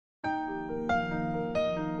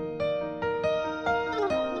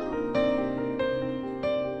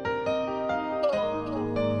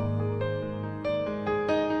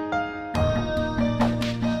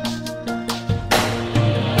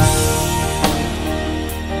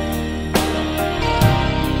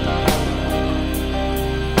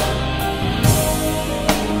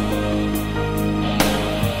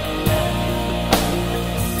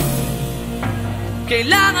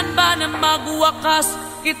Kailangan ba na magwakas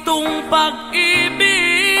itong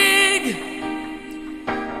pag-ibig?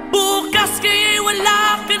 Bukas kaya'y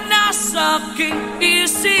wala ka na sa aking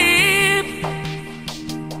isip.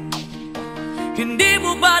 Hindi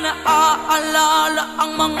mo ba naaalala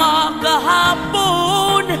ang mga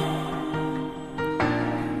kahapon?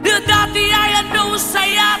 Na dati ay anong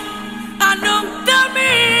saya't anong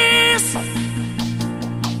tamis.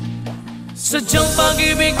 Sadyang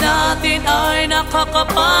pag-ibig natin ay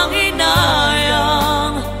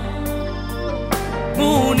nakakapanghinayang,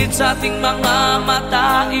 ngunit sa ating mga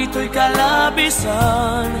mata ito'y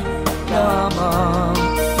kalabisan lamang.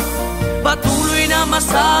 Patuloy na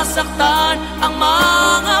masasaktan ang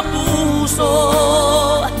mga puso.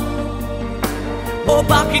 O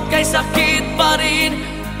bakit kay sakit pa rin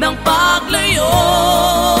ng paglayo?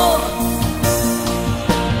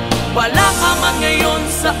 Wala ka man ngayon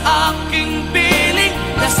sa aking piling,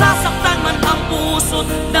 nasasaktan man ang puso't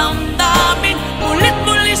damdamin.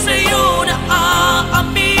 Ulit-muli sa'yo na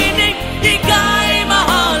aaminin, ika'y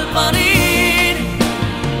mahal pa rin.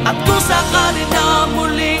 At kung sakali na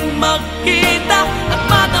muling magkita at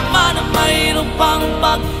madama na mayroong pang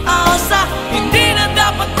pag-asa, hindi na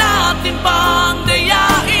dapat natin pang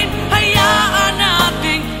dayain. Hayaan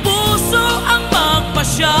nating puso ang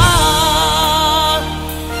magpasya.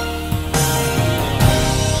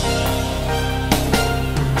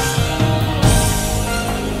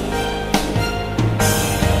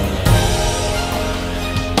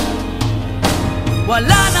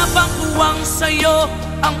 Wala na bang uwang sa'yo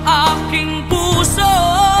ang aking puso?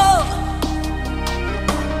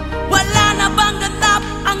 Wala na bang ganap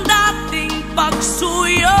ang dating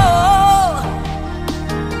pagsuyo?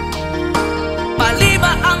 Mali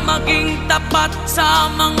ba ang maging tapat sa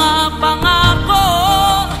mga pangako?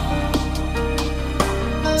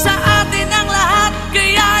 Sa atin ang lahat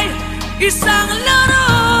kaya'y isang laro.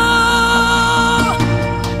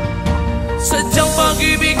 Sadyang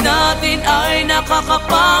pag-ibig natin ay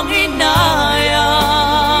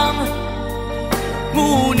nakakapanghinayang,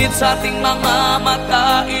 ngunit sa ating mga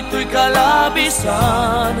mata ito'y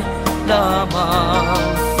kalabisan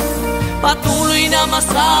lamang. Patuloy na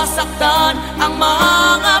masasaktan ang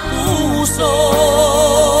mga puso.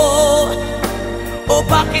 O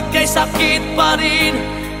bakit kay sakit pa rin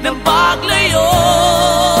ng paglayo?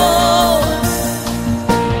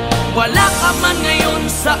 Wala ka man ngayon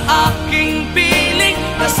sa aking piling,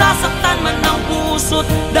 nasasaktan man ang puso't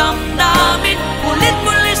damdamin.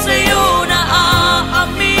 Ulit-muli sa'yo na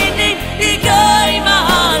aaminin, ika'y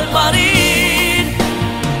mahal pa rin.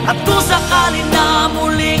 At kung sakali na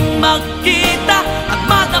muling magkita at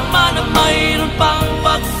madama na mayroon pang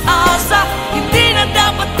pag-asa, hindi na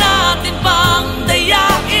dapat natin pang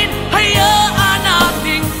dayain. Hayaan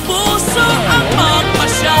nating puso ang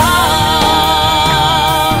magpasya.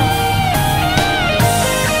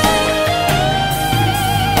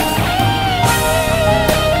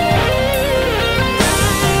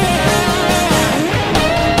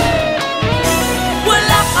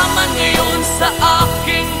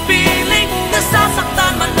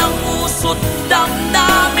 Nasasaktan man ang puso't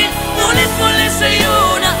damdamin, ulit-muli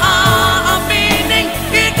sa'yo na aaminin,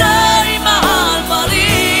 ika'y mahal pa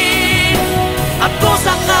rin. At kung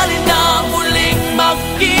sakali na muling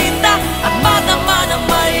magkita at madama na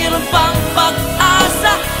mayroon pang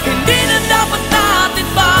pag-asa, hindi na dapat natin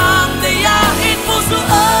pang dayain, puso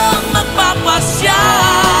ang magpapasya.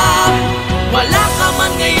 Wala ka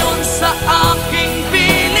man ngayon sa aking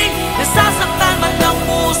piling, nasasaktan man ang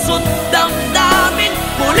puso't damdamin,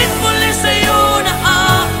 ulit-muli sa'yo na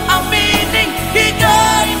aaminin,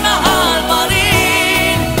 ika'y mahal pa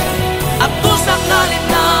rin. At kung sakali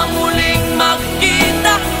na muling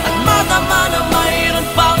magkita at madama na mayroon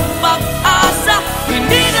pang pag-asa,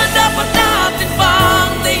 hindi na dapat natin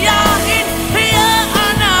pang dayain.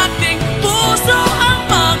 Hayaan nating puso ang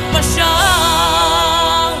magpasya.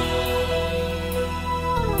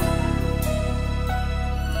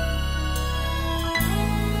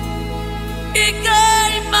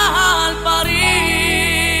 Ika'y mahal pa rin.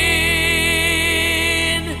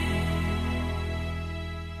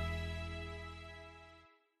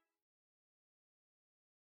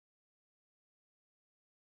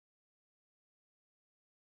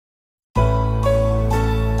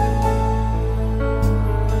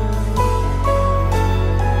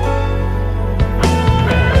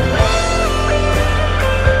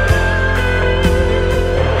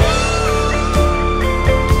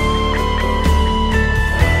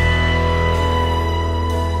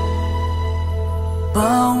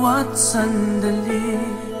 Bawat sandali,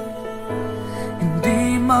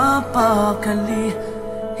 hindi mapakali,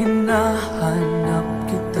 hinahanap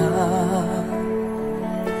kita.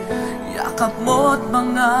 yakap mo't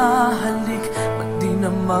mga halik, ba't di na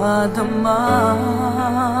madama?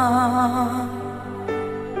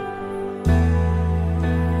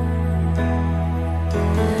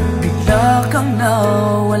 Bigla kang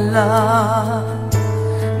nawala,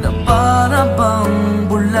 na para bang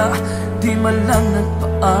bula, di man lang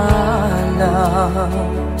nagpaalam.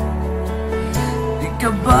 Di ka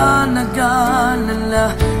ba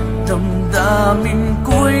nag-alala, damdamin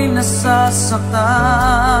ko'y nasasaktan?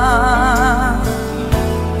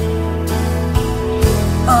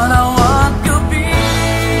 Araw at gabi,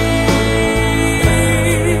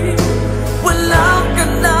 wala ka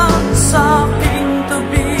na sa aking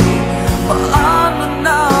tabi. Paano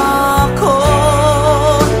na ako?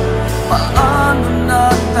 Paano na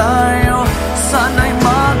tayo? Sana'y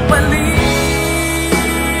magbalik.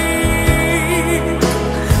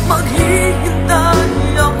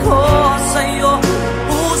 Maghihintay ako sa'yo,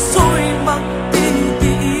 puso'y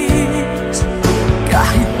magtitiis.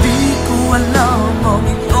 Kahit di ko alam ang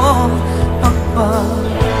iyong pagbabalik.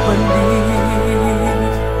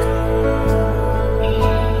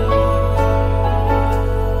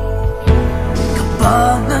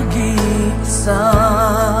 Kapag nag-iisa,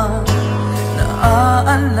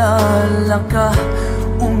 naaalala ka,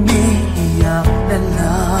 umiiyak na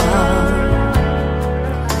lang.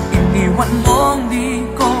 Iniwan mong di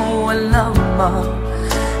ko alam ang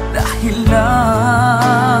dahilan.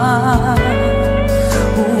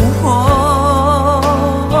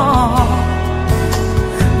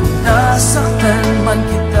 Nasaktan man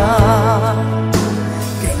kita,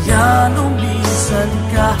 kaya lumisan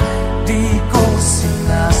ka, di ko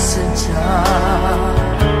sinasadya.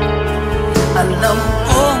 Alam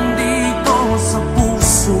kong dito sa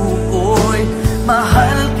puso ko'y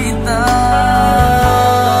mahal kita.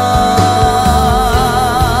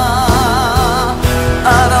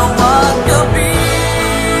 Araw at gabi,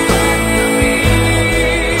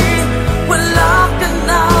 wala ka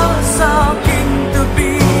na sa aking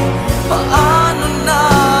tabi. Paano na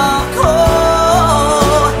ako?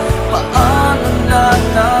 Paano na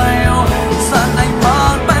tayo? Sana'y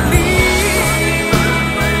magbalik.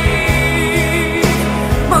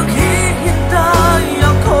 Maghihintay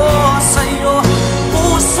ako sa'yo,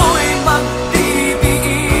 puso'y magtitiis.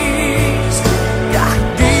 Kahit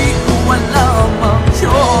di ko alam ang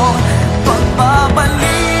iyong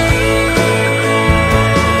pagbabalik.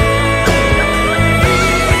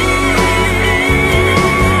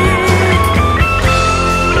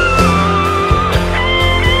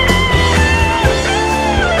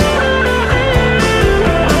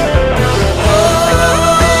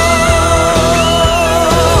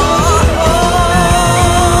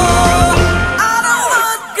 Araw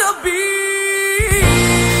at gabi,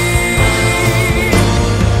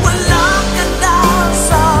 wala ka na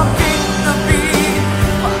sa aking tabi.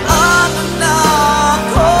 Paano na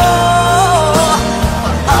ako?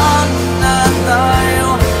 Paano na tayo?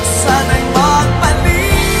 Sana'y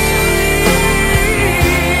magbalik.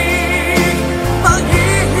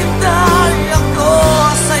 Maghihintay ako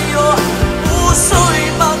sa'yo, puso'y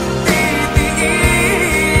magtitiis.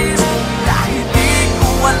 Kahit di ko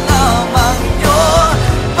alam ang iyong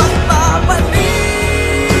pagbabalik.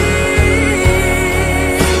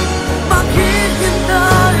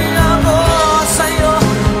 Maghihintay ako sa'yo,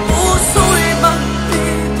 puso'y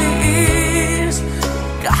magtitiis.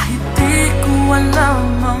 Kahit di ko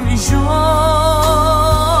alam ang iyong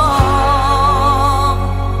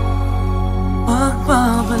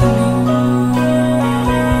pagbabalik.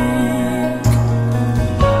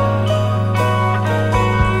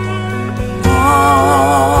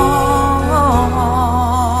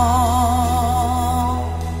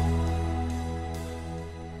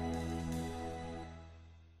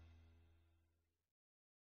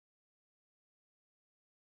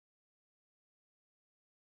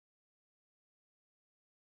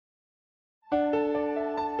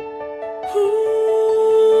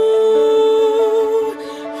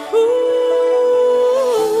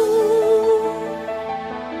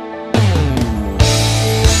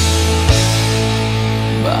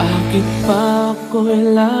 Bakit pa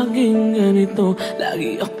ako'y laging ganito?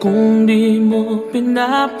 Lagi akong di mo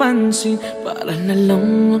pinapansin. Para na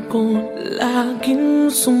lang ako laging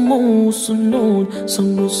sumusunod sa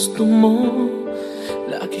gusto mo.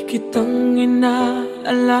 Lagi kitang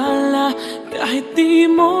inaalala kahit di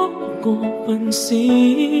mo ako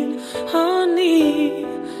pansin. Honey,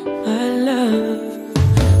 my love,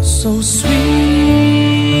 so sweet.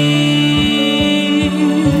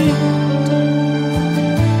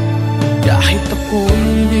 Kahit ako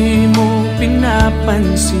hindi mo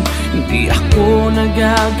pinapansin, hindi ako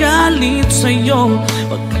nagagalit sa'yo.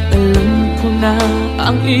 Pagkat alam ko na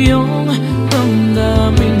ang iyong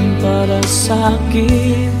damdamin para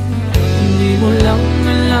sa'kin. Hindi mo lang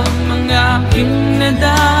alam ang aking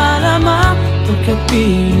nadarama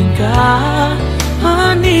pagkapiling ka.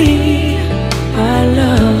 Honey, my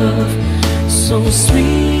love, so sweet.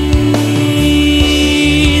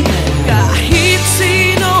 Kahit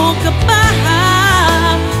sino ka pa,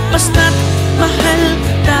 basta't mahal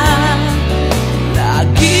kita.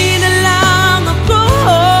 Lagi na lang ako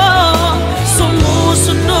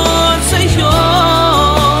sumusunod sa'yo.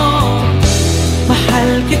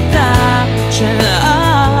 Mahal kita, tiyan,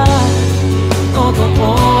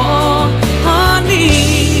 totoo.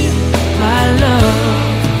 Honey, my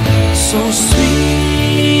love, so sweet.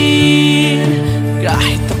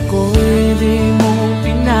 Kahit ako'y di mo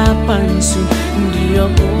pinapansin, hindi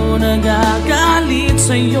ako nagagalit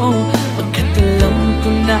sa'yo, pagkat alam ko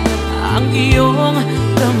na ang iyong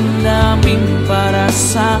damdamin para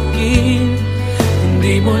sa'kin.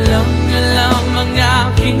 Hindi mo lang alam ang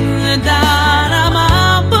aking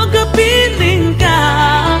nadarama pagkapiling ka.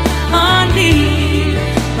 Honey,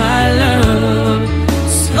 my love,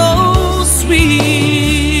 so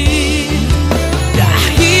sweet.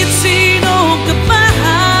 Kahit sino ka pa,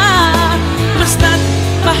 basta't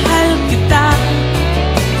mahal kita.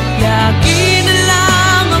 Lagi na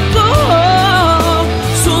lang ako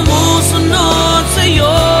sumusunod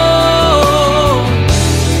sa'yo.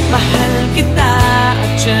 Mahal kita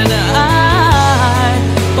at yan ay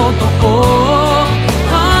totoo.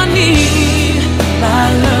 Honey, my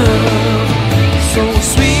love, so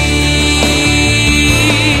sweet.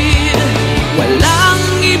 Walang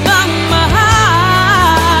ibang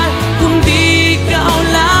mahal kundi ikaw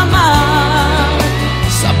lamang.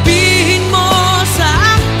 Sabihin mo sa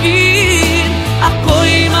akin,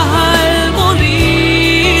 ako'y mahal mo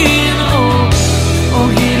rin. Oh,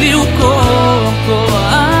 hiliw ko, ako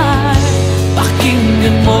ay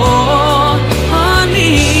pakinggan mo.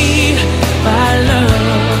 Honey, my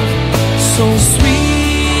love, so sweet.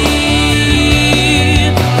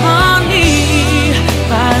 Honey,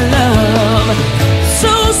 my love,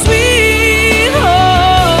 so sweet.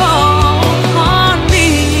 Oh,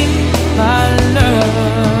 honey, my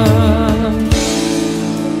love,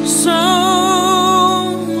 so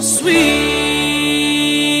sweet.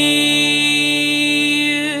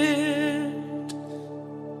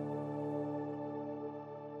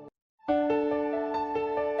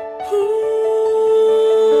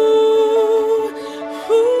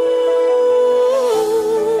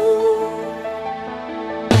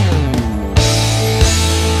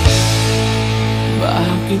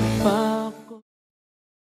 Bakit pa ako?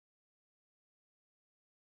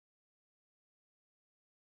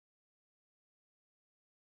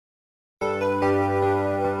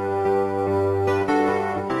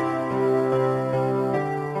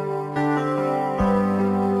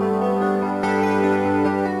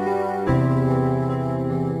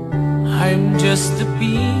 I'm just the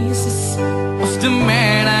pieces of the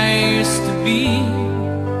man I used to be.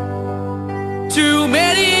 Too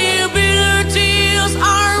many bitter tears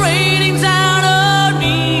are raining down on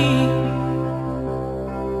me.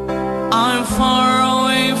 I'm far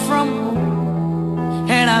away from home,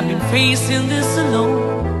 and I've been facing this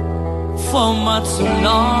alone for much too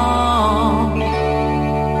long.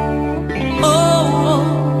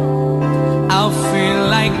 Oh, I feel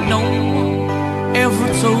like no one ever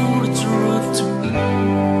told the truth to me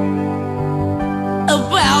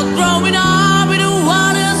about growing up in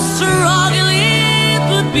what a struggle it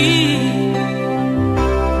would be.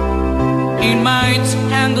 In my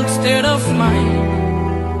tangled state of mind,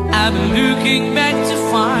 I've been looking back to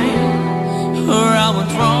find where I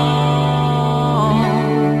went wrong.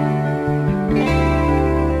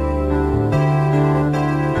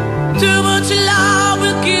 Too much love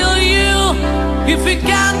will kill you if you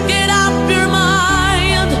can't get up your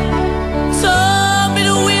mind. Tell me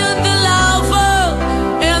to win the lover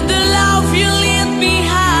and the love you leave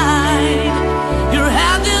behind. You're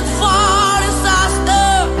headed for disaster,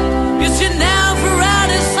 yes, you never had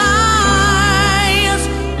a signs.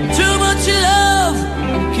 Too much love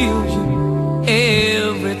will kill you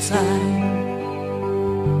every time.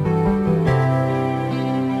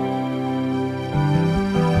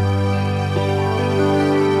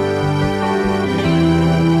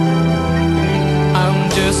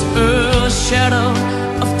 A shadow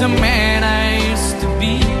of the man I used to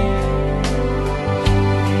be,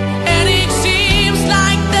 and it seems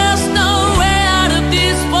like there's no way out of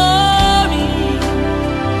this for me.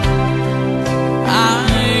 I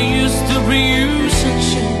used to bring you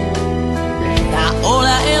sunshine, now all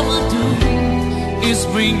I ever do is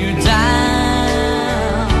bring you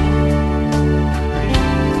down.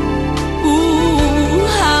 Ooh,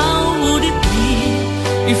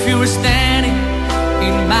 if you were standing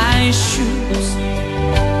in my shoes.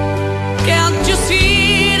 Can't you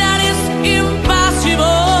see that it's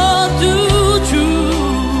impossible to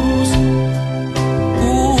choose?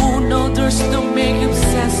 Ooh, no, there's no making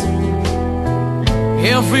sense of me.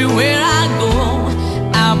 Everywhere I go,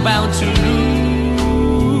 I'm bound to lose.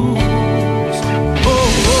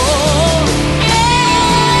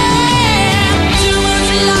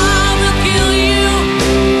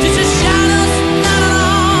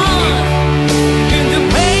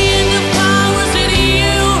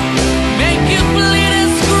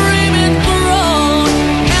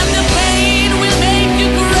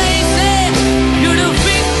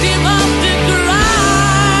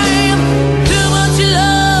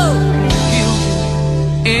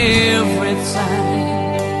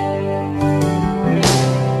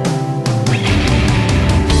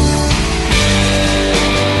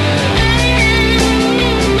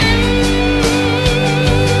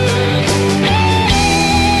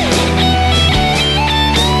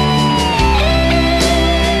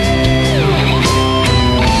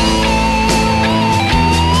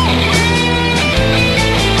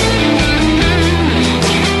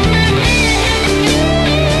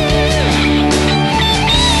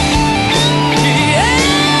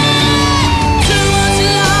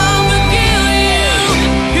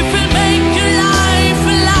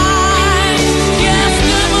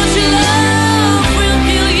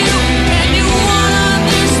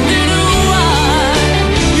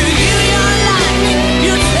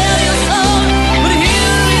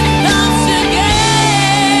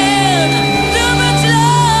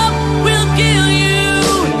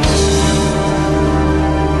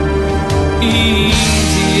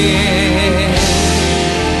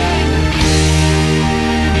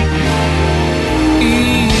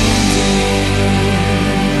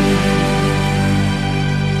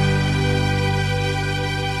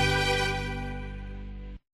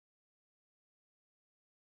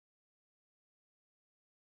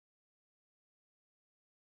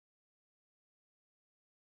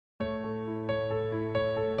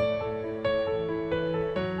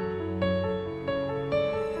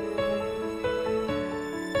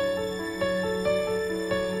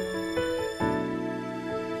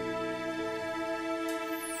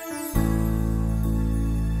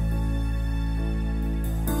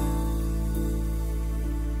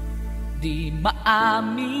 Di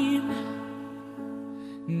maamin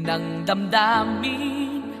ng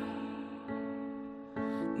damdamin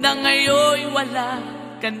na ngayon'y wala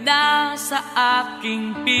ka na sa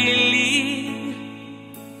aking piling.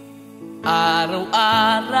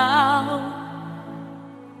 Araw-araw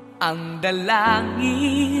ang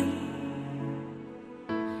dalangin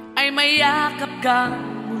ay mayakap kang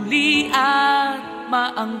muli at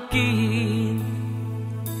maangkin.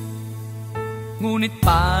 Ngunit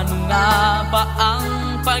paano nga ba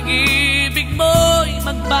ang pag-ibig mo'y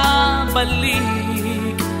magbabalik?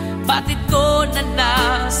 Bakit ko na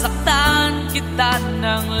nasaktan kita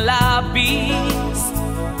ng labis?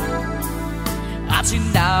 At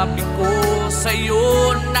sinabi ko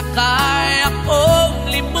sa'yo na kaya kong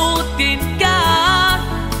limutin ka.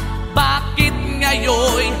 Bakit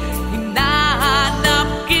ngayon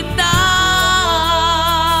hinahanap kita?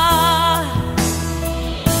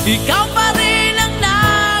 Ikaw pa rin ang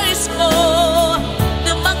nais ko,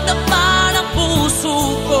 damang-dama ng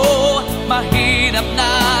puso ko. Mahirap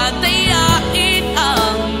na dayain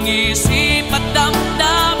ang isip at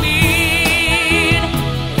damdamin.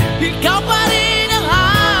 Ikaw pa rin ang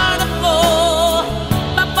hanap ko,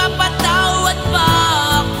 mapapatawad pa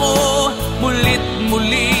ako. Mulit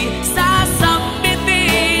muli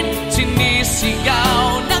sasambitin,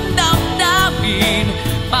 sinisigaw ng damdamin.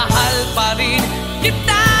 Mahal pa rin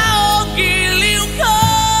kita.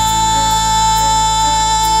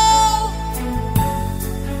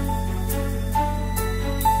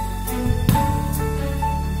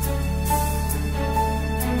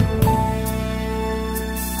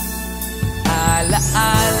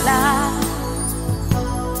 Alaala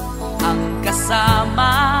ang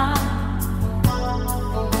kasama,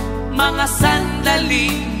 mga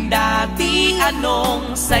sandaling dati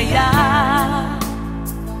anong saya.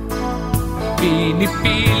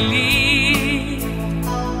 Pinipilit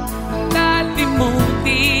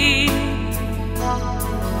kalimutin,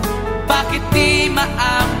 bakit di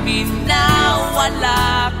maamin na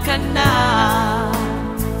wala ka na?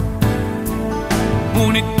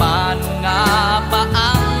 Ngunit paano nga ba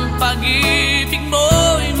ang pag-ibig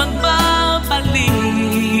mo'y magbabalik?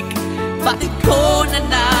 Bakit ko na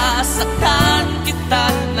nasaktan kita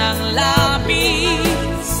ng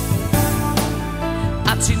labis?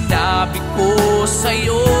 At sinabi ko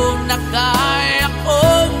sa'yo na kaya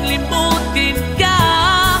kong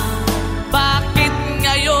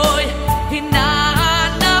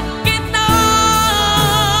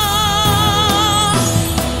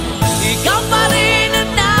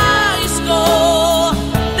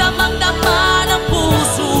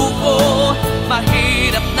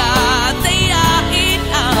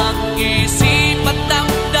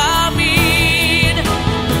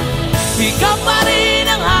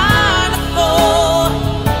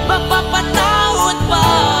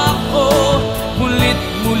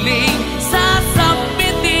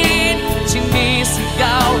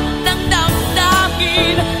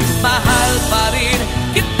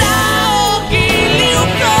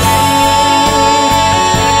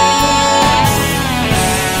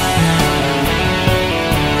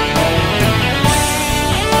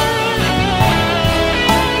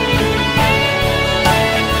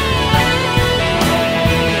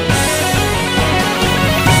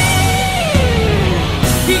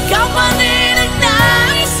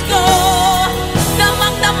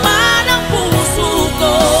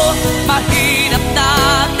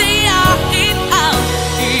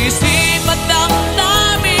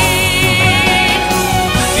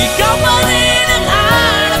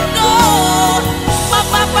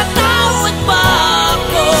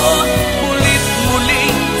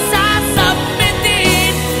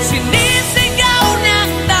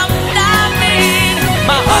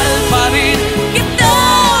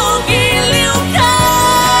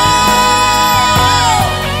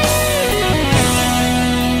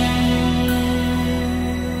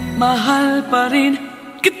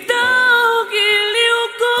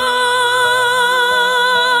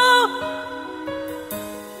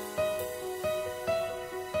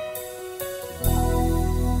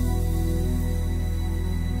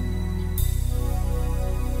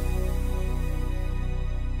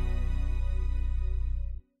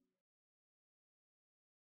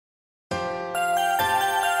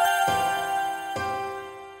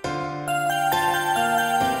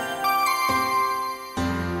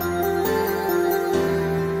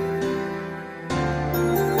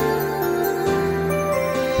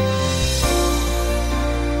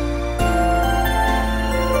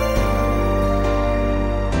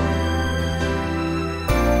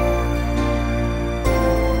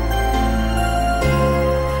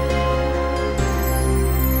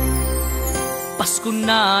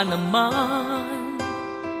na naman,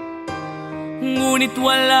 ngunit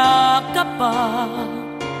wala ka pa.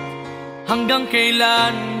 Hanggang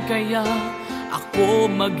kailan kaya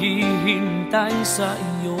ako maghihintay sa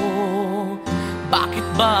iyo? Bakit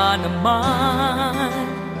ba naman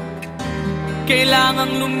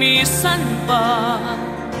kailangang lumisan pa?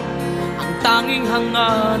 Ang tanging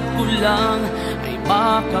hangad ko lang ay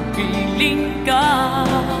makapiling ka.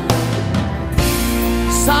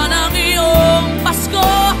 Sana ngayong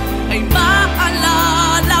Pasko ay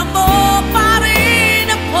maalala mo pa rin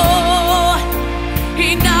ako.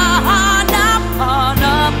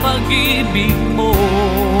 Hinahanap-hanap pag-ibig mo.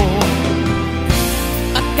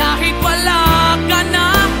 At kahit wala ka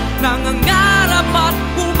na, nangangarap at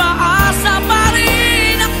umaasa pa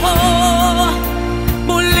rin ako.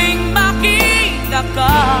 Muling makita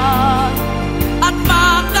ka at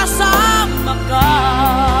makasama ka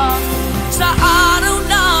sa araw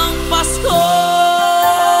ng Pasko.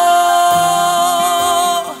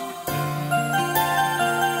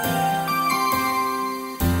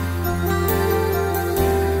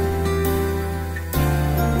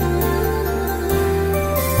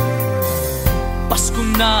 Pasko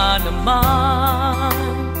na naman,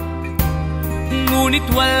 ngunit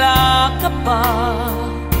wala ka pa.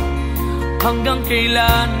 Hanggang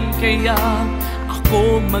kailan kaya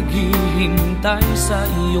ako maghihintay sa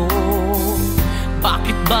iyo?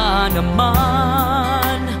 Bakit ba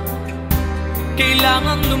naman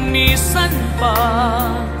kailangang lumisan pa?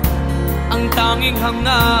 Ang tanging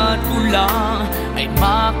hangad ko lang ay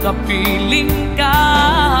makapiling ka.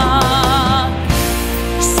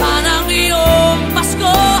 Sana ngayong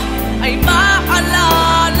Pasko ay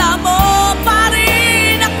maalala mo pa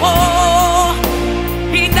rin ako.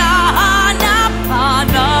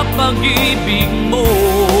 Hinahanap-hanap pag-ibig mo.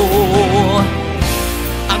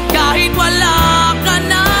 At kahit wala ka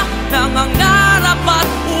na, nangangarap at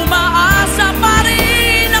umaasa pa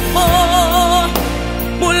rin ako.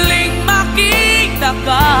 Muling makita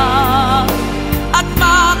ka at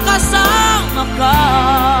makasama ka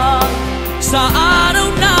sa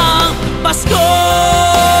araw ng Pasko.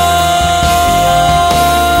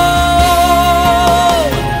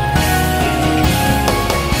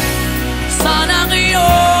 Sana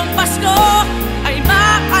ngayong Pasko ay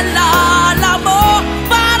maalala mo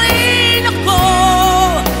pa rin ako.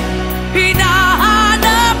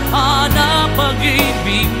 Hinahanap-hanap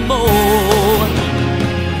pag-ibig mo.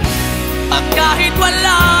 At kahit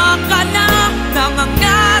wala ka na,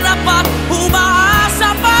 nangangarap at umaasa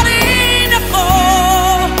pa rin ako.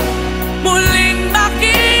 Muling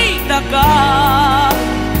makita ka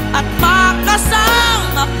at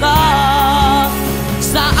makasama ka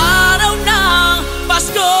sa araw ng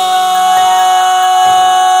Pasko.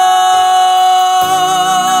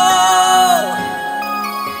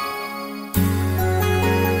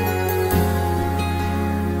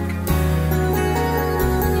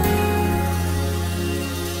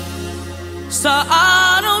 Sa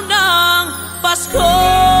araw ng Pasko.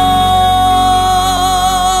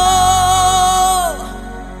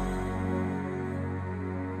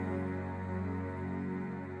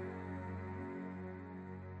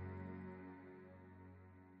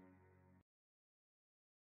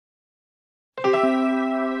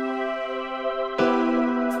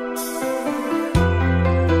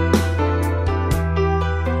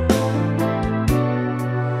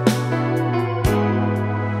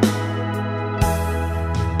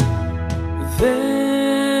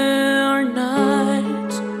 There are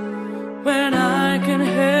nights when I can't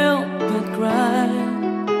help but cry,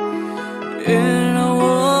 and I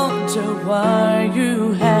wonder why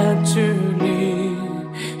you had to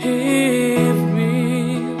leave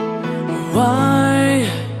me. Why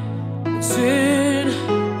did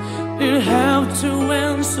it have to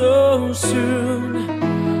end so soon?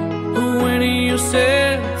 When you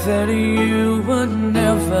said that you would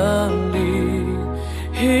never leave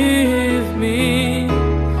me,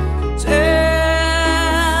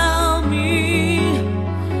 tell me,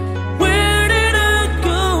 where did I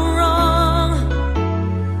go wrong?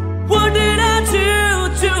 What did I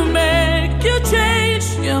do to make you change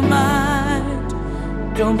your mind?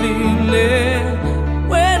 Don't be late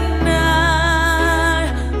when I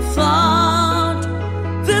thought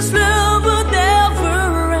this love would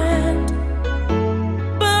never end.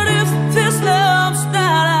 But if this love's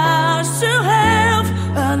not ours to have,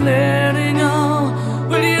 I'm letting go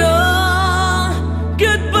with your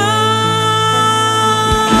goodbye.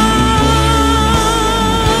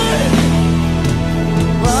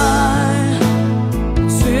 Why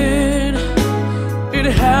did it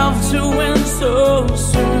have to end so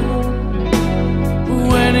soon?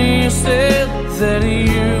 When you said that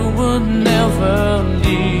you would never leave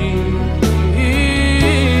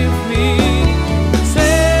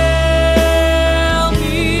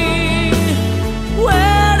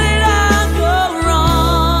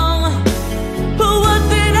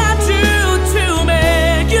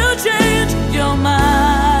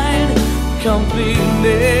something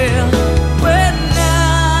there. When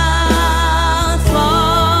I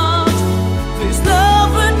thought this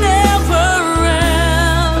love would never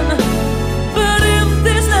end, but if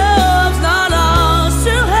this love's not ours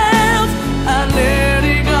to have, I let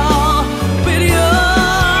it go with your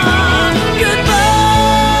goodbye.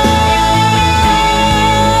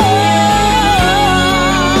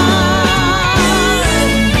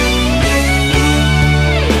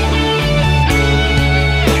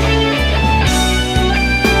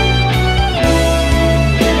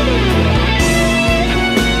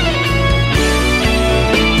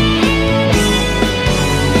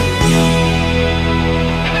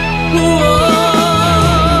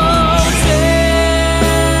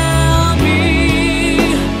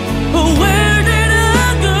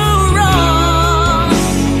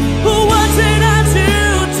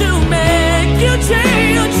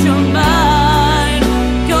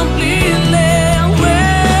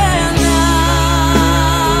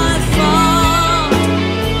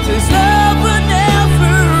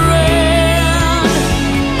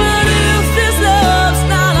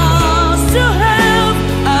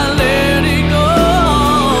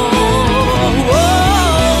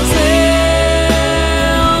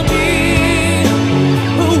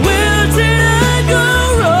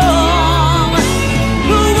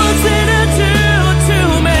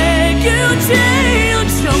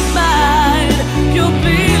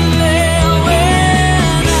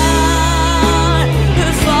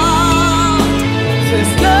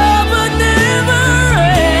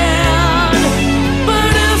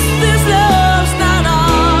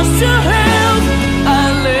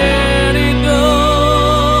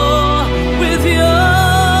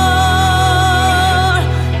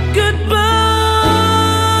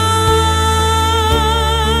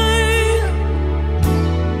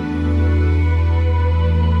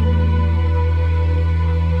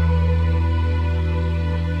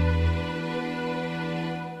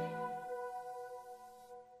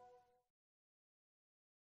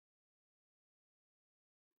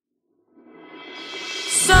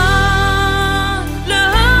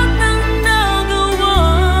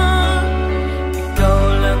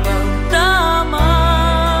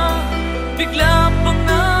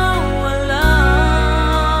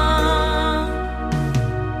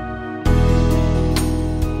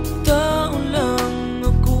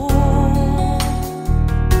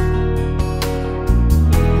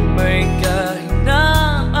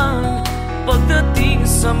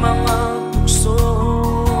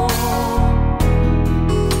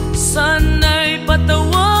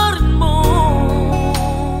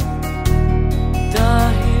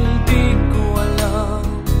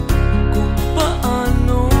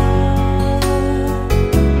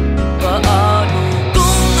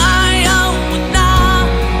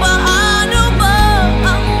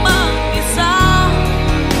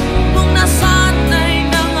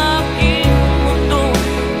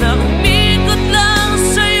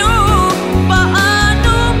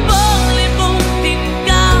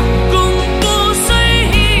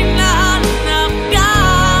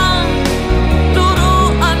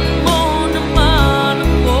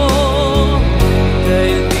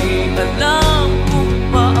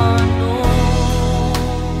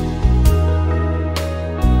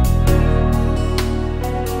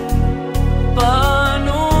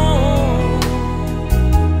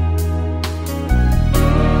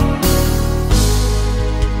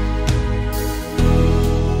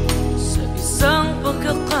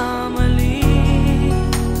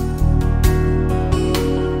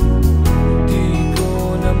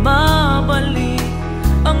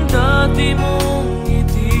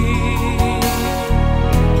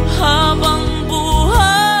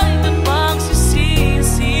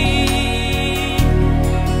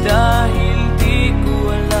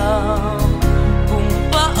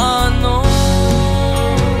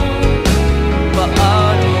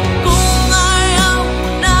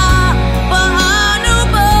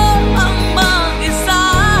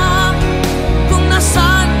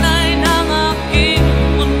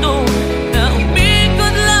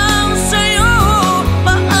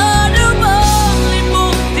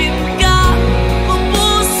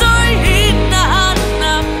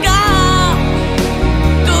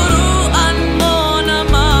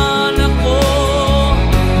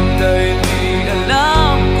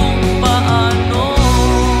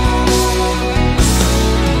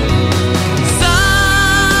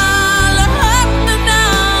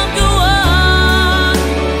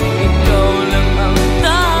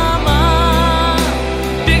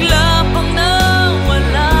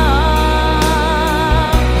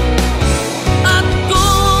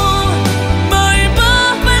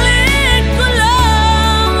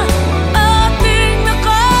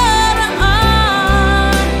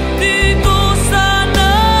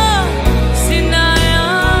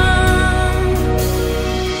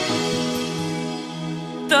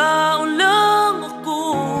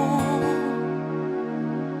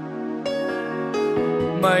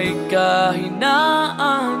 may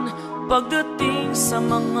kahinaan pagdating sa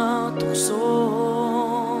mga tukso.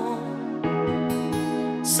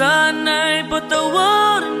 Sana'y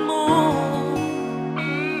patawarin mo,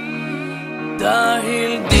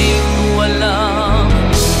 dahil di ko alam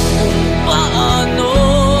kung paano.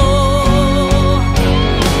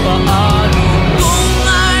 Paano kung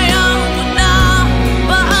ayaw mo na?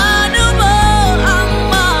 Paano mo ang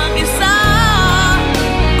mag-isa?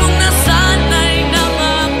 Kung nasanay ng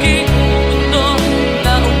aking mundo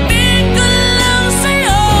na umikot lang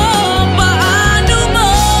sa'yo. Paano mo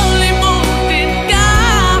limutin ka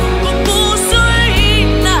kung puso'y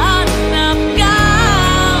hinahanap ka?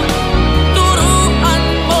 Turuan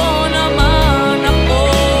mo naman ako,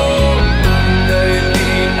 dahil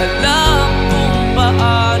di alam kung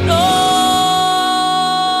paano.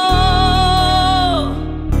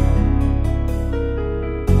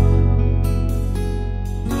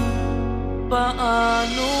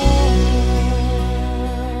 Paano?